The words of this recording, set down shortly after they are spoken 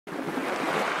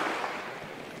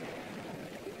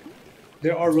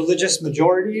There are religious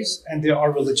majorities and there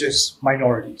are religious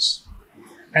minorities.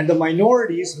 And the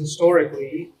minorities,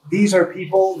 historically, these are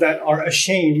people that are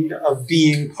ashamed of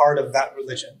being part of that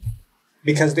religion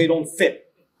because they don't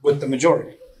fit with the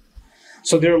majority.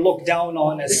 So they're looked down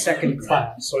on as second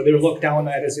class, or they're looked down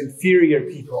at as inferior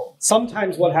people.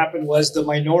 Sometimes what happened was the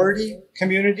minority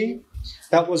community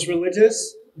that was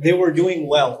religious, they were doing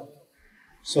well.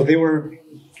 So they were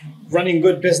running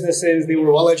good businesses, they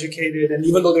were well educated, and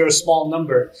even though they're a small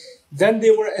number, then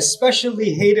they were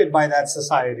especially hated by that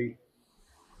society.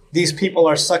 These people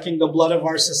are sucking the blood of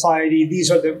our society.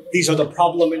 These are the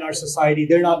problem in our society.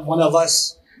 They're not one of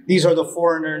us. These are the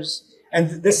foreigners.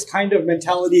 And this kind of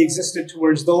mentality existed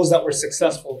towards those that were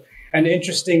successful. An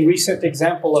interesting recent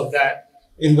example of that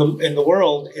in the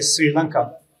world is Sri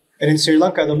Lanka. And in Sri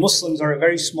Lanka, the Muslims are a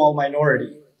very small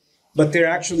minority. But they're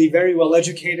actually very well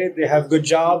educated. They have good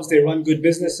jobs. They run good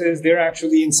businesses. They're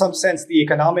actually, in some sense, the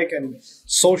economic and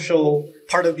social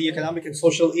part of the economic and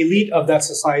social elite of that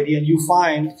society. And you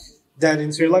find that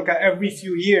in Sri Lanka, every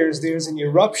few years, there's an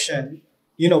eruption.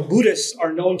 You know, Buddhists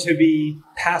are known to be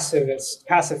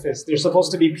pacifists. They're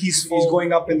supposed to be peaceful,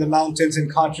 going up in the mountains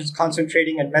and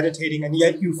concentrating and meditating. And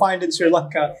yet you find in Sri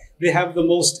Lanka, they have the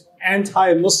most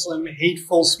anti-Muslim,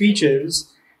 hateful speeches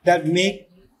that make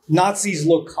Nazis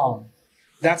look calm.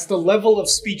 That's the level of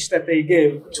speech that they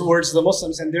give towards the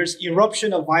Muslims. And there's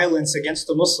eruption of violence against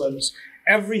the Muslims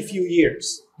every few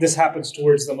years. This happens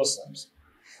towards the Muslims.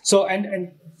 So,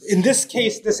 and in this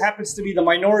case, this happens to be the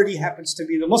minority, happens to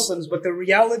be the Muslims. But the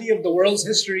reality of the world's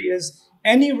history is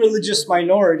any religious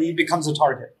minority becomes a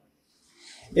target.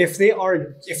 If they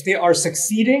are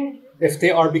succeeding, if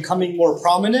they are becoming more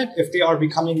prominent, if they are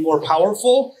becoming more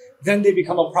powerful, then they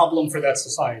become a problem for that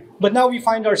society. But now we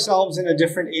find ourselves in a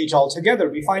different age altogether.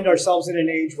 We find ourselves in an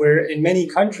age where in many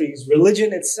countries,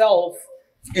 religion itself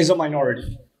is a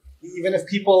minority. Even if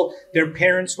their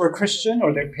parents were Christian,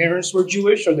 or their parents were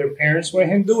Jewish, or their parents were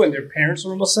Hindu, and their parents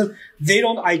were Muslim, they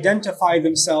don't identify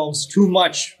themselves too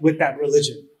much with that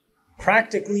religion.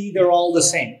 Practically, they're all the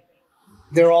same.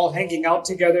 They're all hanging out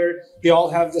together. They all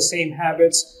have the same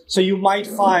habits. So you might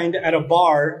find at a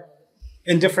bar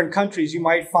in different countries, you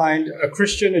might find a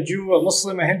Christian, a Jew, a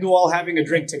Muslim, a Hindu all having a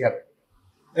drink together.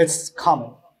 It's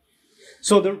common.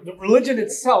 So the religion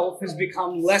itself has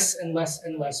become less and less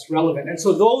and less relevant. And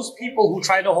so those people who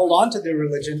try to hold on to their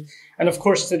religion, and of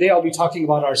course today I'll be talking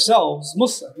about ourselves,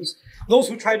 Muslims, those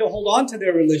who try to hold on to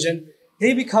their religion,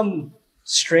 they become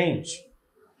strange.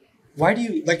 Why do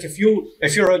you, like if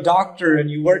you're a doctor and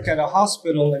you work at a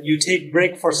hospital and you take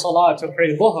break for salah to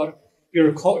pray dhuhr,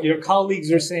 your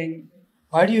colleagues are saying,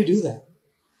 why do you do that?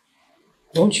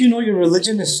 Don't you know your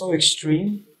religion is so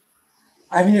extreme?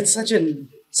 I mean, it's such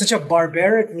a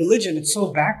barbaric religion. It's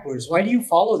so backwards. Why do you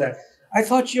follow that? I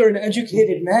thought you're an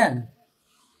educated man.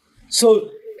 So,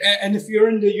 and if you're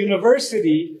in the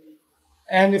university,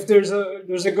 and if there's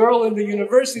a girl in the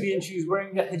university and she's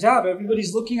wearing the hijab,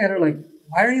 everybody's looking at her like,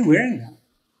 why are you wearing that?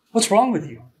 What's wrong with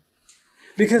you?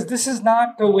 Because this is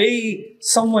not the way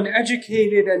someone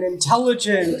educated and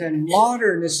intelligent and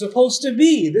modern is supposed to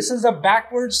be. This is a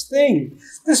backwards thing.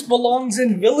 This belongs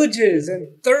in villages and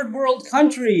third world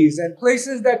countries and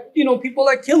places that, people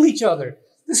that kill each other.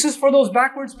 This is for those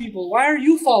backwards people. Why are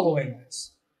you following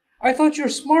this? I thought you're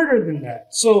smarter than that.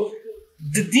 So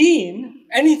the deen,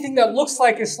 anything that looks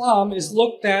like Islam, is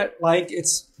looked at like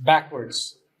it's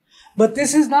backwards. But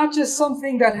this is not just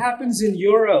something that happens in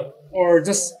Europe, or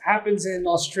just happens in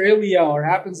Australia, or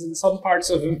happens in some parts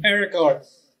of America.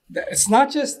 It's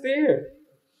not just there.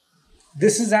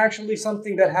 This is actually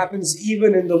something that happens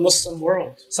even in the Muslim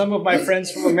world. Some of my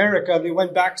friends from America, they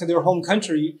went back to their home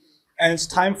country, and it's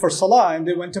time for salah, and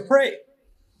they went to pray.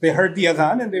 They heard the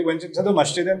adhan, and they went into the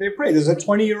masjid, and they prayed. There's a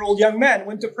 20-year-old young man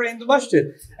went to pray in the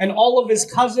masjid. And all of his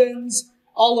cousins,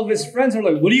 all of his friends are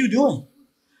like, what are you doing?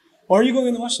 Why are you going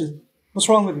in the masjid? What's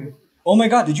wrong with you? Oh my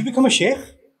God, did you become a sheikh?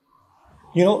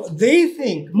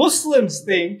 Muslims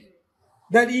think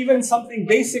that even something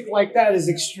basic like that is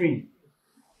extreme.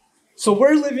 So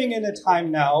we're living in a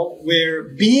time now where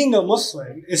being a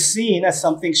Muslim is seen as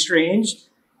something strange.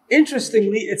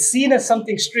 Interestingly, it's seen as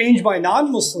something strange by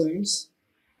non-Muslims,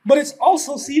 but it's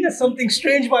also seen as something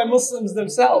strange by Muslims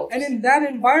themselves. And in that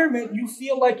environment, you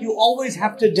feel like you always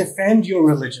have to defend your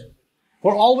religion.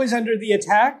 We're always under the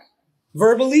attack,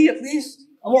 verbally at least,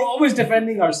 and we're always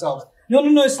defending ourselves.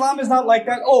 No, Islam is not like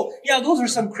that. Oh, yeah, those are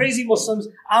some crazy Muslims.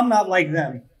 I'm not like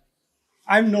them.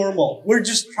 I'm normal. We're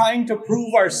just trying to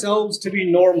prove ourselves to be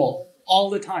normal all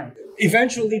the time.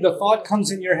 Eventually, the thought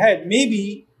comes in your head,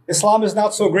 maybe Islam is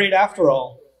not so great after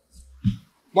all.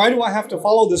 Why do I have to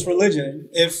follow this religion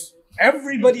if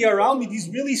Everybody around me, these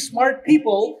really smart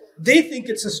people, they think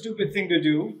it's a stupid thing to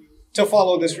do to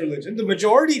follow this religion. The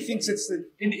majority thinks it's an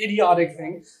idiotic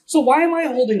thing. So why am I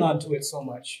holding on to it so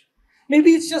much?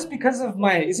 Maybe it's just because of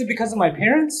is it because of my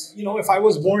parents? You know, if I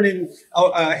was born in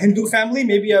a Hindu family,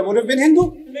 maybe I would have been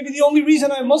Hindu. Maybe the only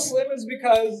reason I'm Muslim is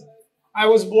because I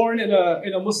was born in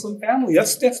a Muslim family.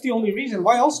 That's the only reason.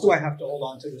 Why else do I have to hold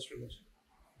on to this religion?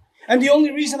 And the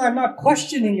only reason I'm not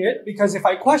questioning it, because if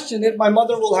I question it, my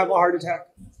mother will have a heart attack.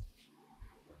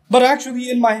 But actually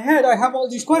in my head, I have all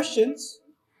these questions,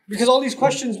 because all these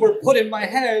questions were put in my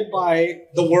head by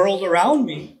the world around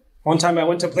me. One time I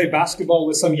went to play basketball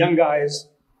with some young guys,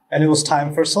 and it was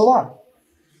time for Salah.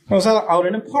 I was out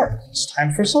in a park. It's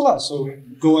time for Salah. So we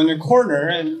go in a corner,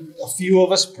 and a few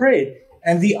of us prayed.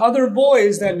 And the other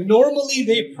boys that normally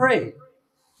they pray,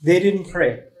 they didn't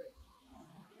pray.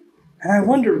 And I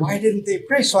wondered, why didn't they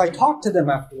pray? So I talked to them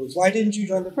afterwards. Why didn't you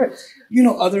join the prayer? You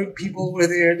know, other people were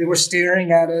there. They were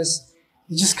staring at us.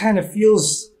 It just kind of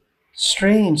feels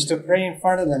strange to pray in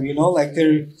front of them, you know, like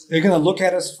they're going to look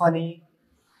at us funny.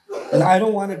 And I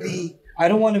don't want to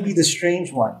be the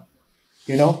strange one,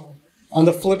 you know. On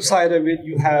the flip side of it,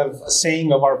 you have a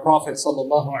saying of our Prophet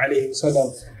sallallahu alaihi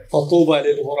wasallam, "Fatuba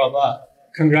lil ghuraba."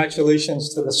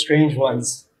 Congratulations to the strange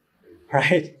ones,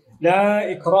 right? La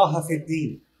ikraha fi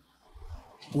din.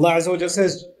 Allah Azza wa Jalla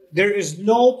says there is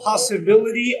no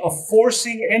possibility of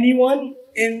forcing anyone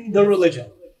in the religion.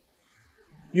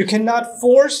 You cannot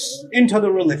force into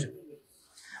the religion.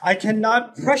 I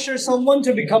cannot pressure someone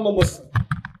to become a Muslim.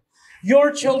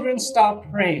 Your children stop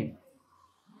praying.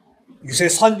 You say,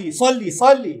 Salli, Salli,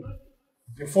 Salli.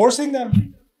 You're forcing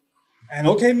them. And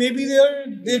okay, maybe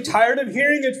they're tired of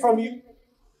hearing it from you.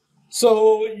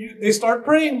 So they start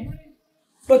praying.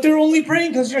 But they're only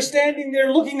praying because you're standing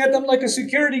there looking at them like a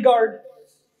security guard.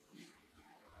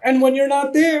 And when you're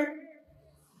not there,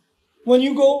 when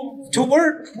you go to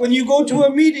work, when you go to a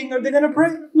meeting, are they going to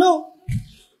pray? No.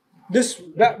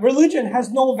 That religion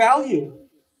has no value.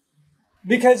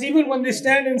 Because even when they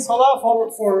stand in salah for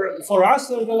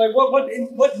Asr, they're like,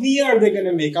 what niyyah are they going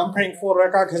to make? I'm praying 4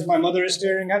 rak'ah because my mother is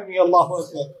staring at me. Allahu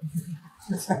Akbar.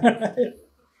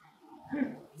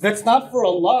 That's not for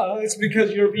Allah. It's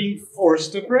because you're being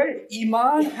forced to pray.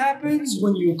 Iman happens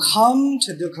when you come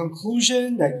to the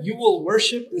conclusion that you will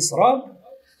worship this Rabb,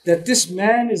 that this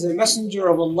man is a messenger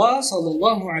of Allah,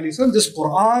 sallallahu alaihi wasallam. This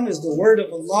Quran is the word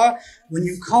of Allah. When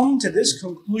you come to this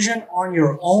conclusion on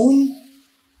your own,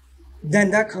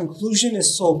 then that conclusion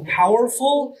is so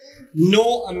powerful.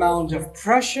 No amount of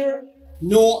pressure,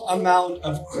 no amount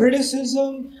of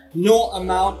criticism, no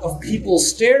amount of people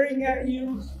staring at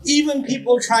you, even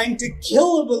people trying to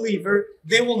kill a believer,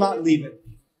 they will not leave it.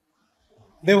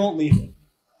 They won't leave it.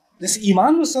 This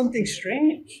Iman was something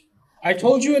strange. I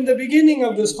told you in the beginning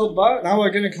of this khutbah, now we're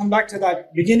going to come back to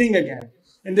that beginning again.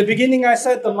 In the beginning I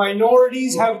said the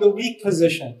minorities have the weak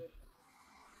position.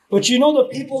 But you know the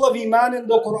people of Iman in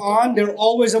the Quran, they're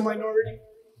always a minority.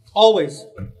 Always.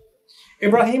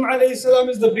 Ibrahim alayhi salam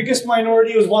is the biggest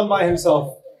minority, was one by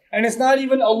himself. And it's not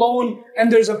even alone,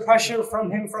 and there's a pressure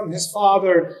from him, from his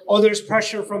father, or there's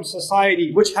pressure from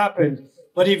society, which happened.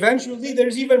 But eventually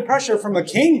there's even pressure from a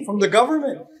king, from the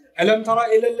government. أَلَمْ تَرَ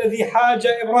إِلَى الَّذِي حَاجَ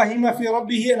إِبْرَاهِيمَ فِي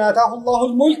رَبِّهِ أَنْ آتَاهُ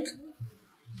اللَّهُ الْمُلْكَ.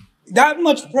 That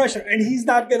much pressure, and he's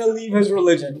not going to leave his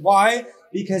religion. Why?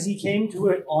 Because he came to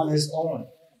it on his own.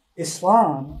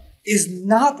 Islam is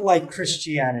not like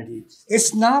Christianity.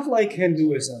 It's not like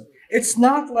Hinduism. It's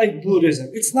not like Buddhism.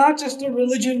 It's not just a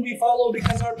religion we follow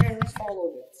because our parents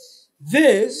followed it.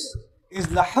 This is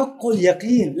the haqqul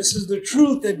yaqeen. This is the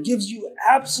truth that gives you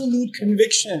absolute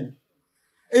conviction.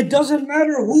 It doesn't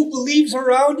matter who believes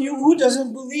around you, who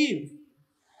doesn't believe.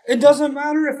 It doesn't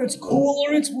matter if it's cool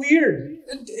or it's weird.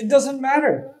 It doesn't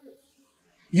matter.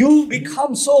 You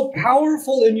become so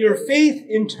powerful in your faith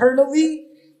internally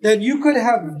that you could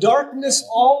have darkness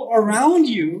all around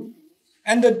you,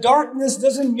 and the darkness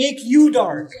doesn't make you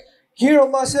dark. Here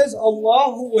Allah says,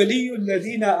 Allahu waliyul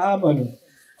ladina amanu.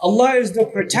 Allah is the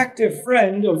protective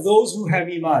friend of those who have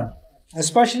Iman.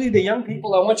 Especially the young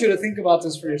people. I want you to think about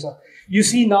this for yourself. You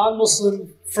see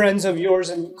non-Muslim friends of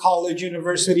yours in college,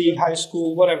 university, high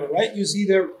school, whatever, right? You see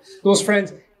those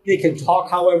friends, they can talk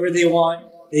however they want.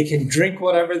 They can drink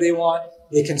whatever they want.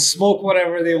 They can smoke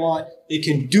whatever they want. They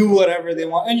can do whatever they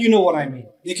want. And you know what I mean.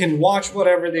 They can watch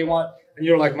whatever they want. And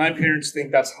you're like, my parents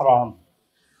think that's haram.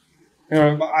 You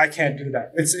know, I can't do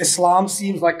that. Islam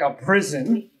seems like a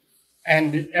prison.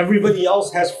 And everybody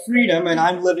else has freedom. And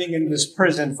I'm living in this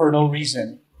prison for no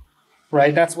reason.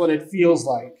 Right? That's what it feels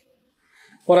like.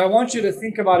 What I want you to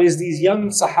think about is these young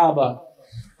Sahaba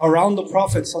around the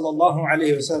Prophet sallallahu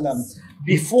alaihi wasallam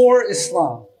before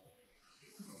Islam.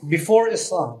 Before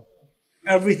Islam,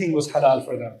 everything was halal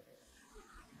for them.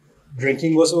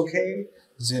 Drinking was okay,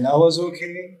 zina was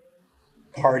okay,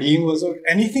 partying was okay.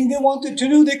 Anything they wanted to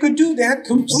do, they could do. They had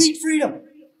complete freedom.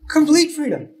 Complete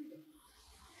freedom.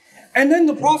 And then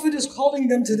the Prophet is calling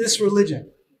them to this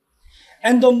religion.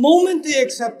 And the moment they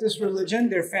accept this religion,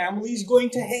 their family is going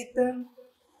to hate them.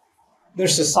 Their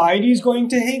society is going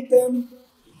to hate them.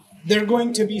 They're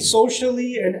going to be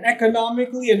socially and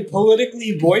economically and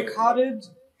politically boycotted.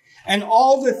 And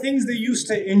all the things they used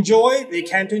to enjoy, they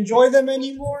can't enjoy them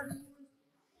anymore.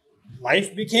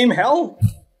 Life became hell.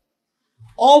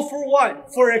 All for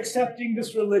what? For accepting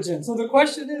this religion. So the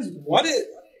question is,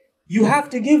 you have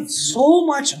to give so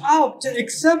much up to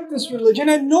accept this religion,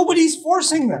 and nobody's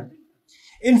forcing them.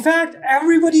 In fact,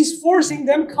 everybody's forcing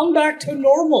them, come back to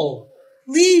normal.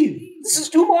 Leave. This is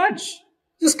too much.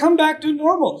 Just come back to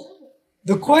normal.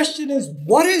 The question is,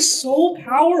 what is so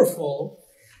powerful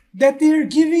that they're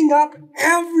giving up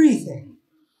everything?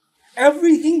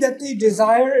 Everything that they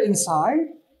desire inside,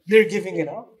 they're giving it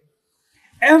up.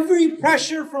 Every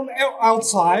pressure from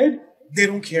outside, they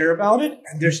don't care about it,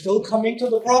 and they're still coming to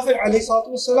the Prophet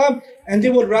ﷺ, and they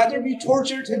would rather be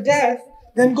tortured to death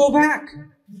than go back.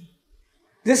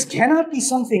 This cannot be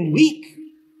something weak.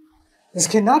 This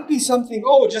cannot be something,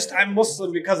 just I'm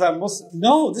Muslim because I'm Muslim.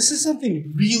 No, this is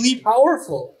something really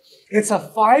powerful. It's a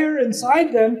fire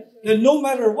inside them that no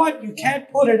matter what, you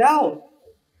can't put it out.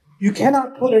 You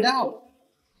cannot put it out.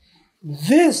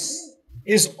 This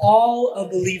is all a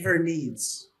believer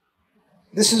needs.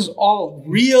 This is all.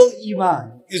 Real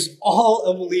Iman is all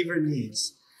a believer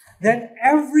needs. Then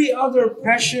every other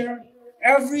pressure,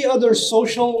 every other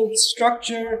social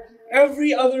structure,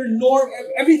 every other norm,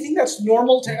 everything that's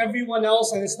normal to everyone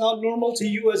else and it's not normal to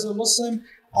you as a Muslim,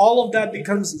 all of that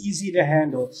becomes easy to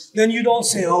handle. Then you don't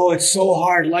say, it's so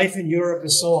hard. Life in Europe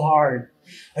is so hard.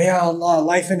 Ya Allah,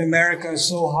 life in America is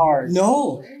so hard.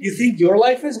 No, you think your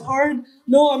life is hard?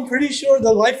 No, I'm pretty sure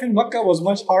the life in Mecca was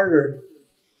much harder.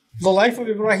 The life of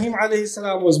Ibrahim alayhi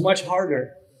salam was much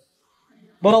harder.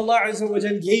 But Allah Azza wa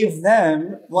Jal gave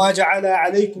them, وَجَعَلَ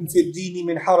عَلَيْكُمْ فِي الدِّينِ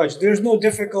مِنْ حَرَجٍ. There's no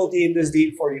difficulty in this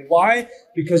deen for you. Why?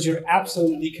 Because you're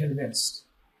absolutely convinced.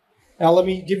 Now let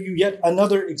me give you yet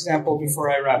another example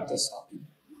before I wrap this up.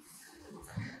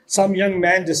 Some young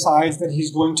man decides that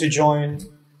he's going to join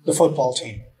the football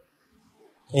team.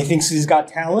 He thinks he's got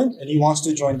talent and he wants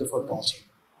to join the football team.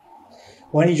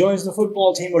 When he joins the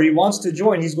football team or he wants to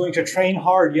join, he's going to train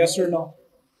hard, yes or no?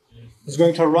 He's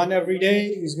going to run every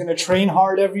day. He's going to train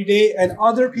hard every day. And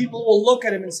other people will look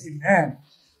at him and say, man,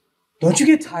 don't you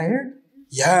get tired?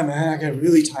 Yeah, man, I get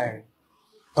really tired.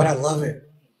 But I love it.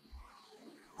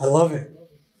 I love it.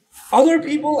 Other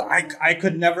people, I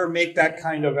could never make that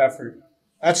kind of effort.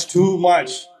 That's too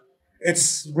much.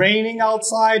 It's raining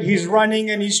outside. He's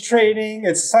running and he's training.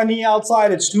 It's sunny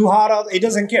outside. It's too hot out. He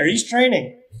doesn't care. He's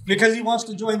training because he wants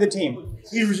to join the team.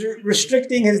 He's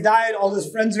restricting his diet. All his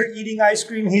friends are eating ice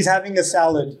cream. He's having a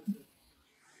salad.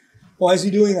 Why is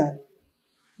he doing that?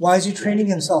 Why is he training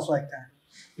himself like that?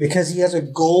 Because he has a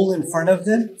goal in front of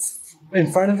him,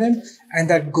 and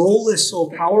that goal is so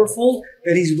powerful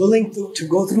that he's willing to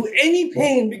go through any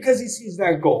pain because he sees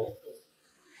that goal.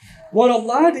 What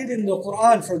Allah did in the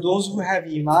Quran for those who have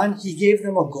Iman, He gave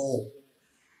them a goal.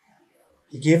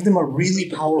 He gave them a really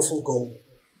powerful goal.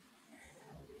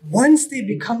 Once they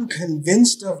become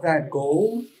convinced of that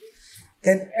goal,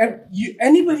 then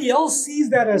anybody else sees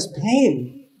that as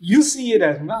pain. You see it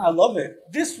as, I love it.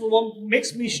 This is what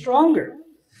makes me stronger.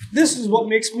 This is what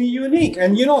makes me unique.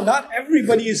 And not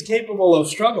everybody is capable of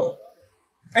struggle.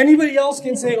 Anybody else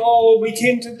can say, we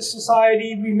came to this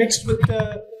society, we mixed with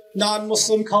the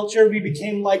non-Muslim culture, we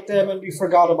became like them and we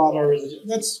forgot about our religion.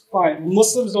 That's fine.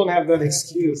 Muslims don't have that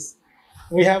excuse.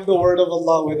 We have the word of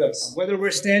Allah with us. Whether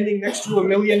we're standing next to 1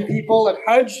 million people at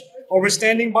Hajj or we're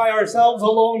standing by ourselves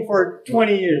alone for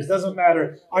 20 years, doesn't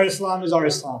matter. Our Islam is our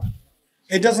Islam.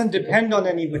 It doesn't depend on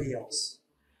anybody else.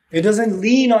 It doesn't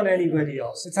lean on anybody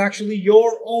else. It's actually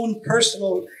your own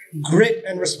personal grit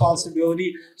and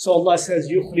responsibility. So Allah says,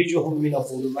 يُخْرِجُهُمْ مِنَ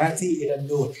الظُّلُمَاتِ إِلَى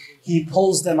النُّورِ. He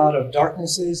pulls them out of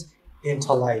darknesses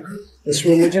into light. This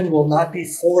religion will not be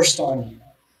forced on you.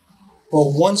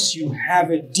 But once you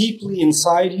have it deeply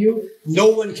inside you, no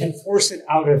one can force it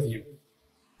out of you.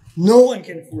 No one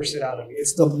can force it out of you.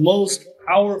 It's the most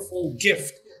powerful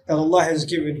gift that Allah has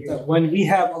given you. When we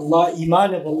have Allah,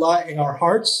 Iman of Allah in our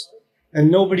hearts, and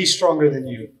nobody's stronger than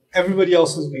you. Everybody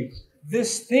else is weak.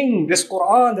 This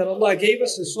Quran that Allah gave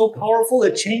us is so powerful,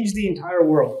 it changed the entire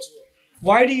world.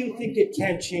 Why do you think it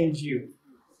can't change you?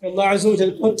 Allah Azza wa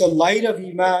Jalla put the light of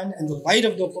Iman and the light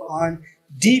of the Quran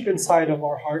deep inside of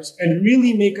our hearts and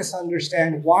really make us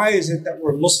understand why is it that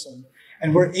we're Muslim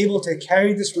and we're able to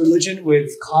carry this religion with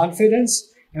confidence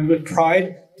and with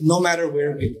pride no matter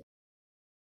where we live.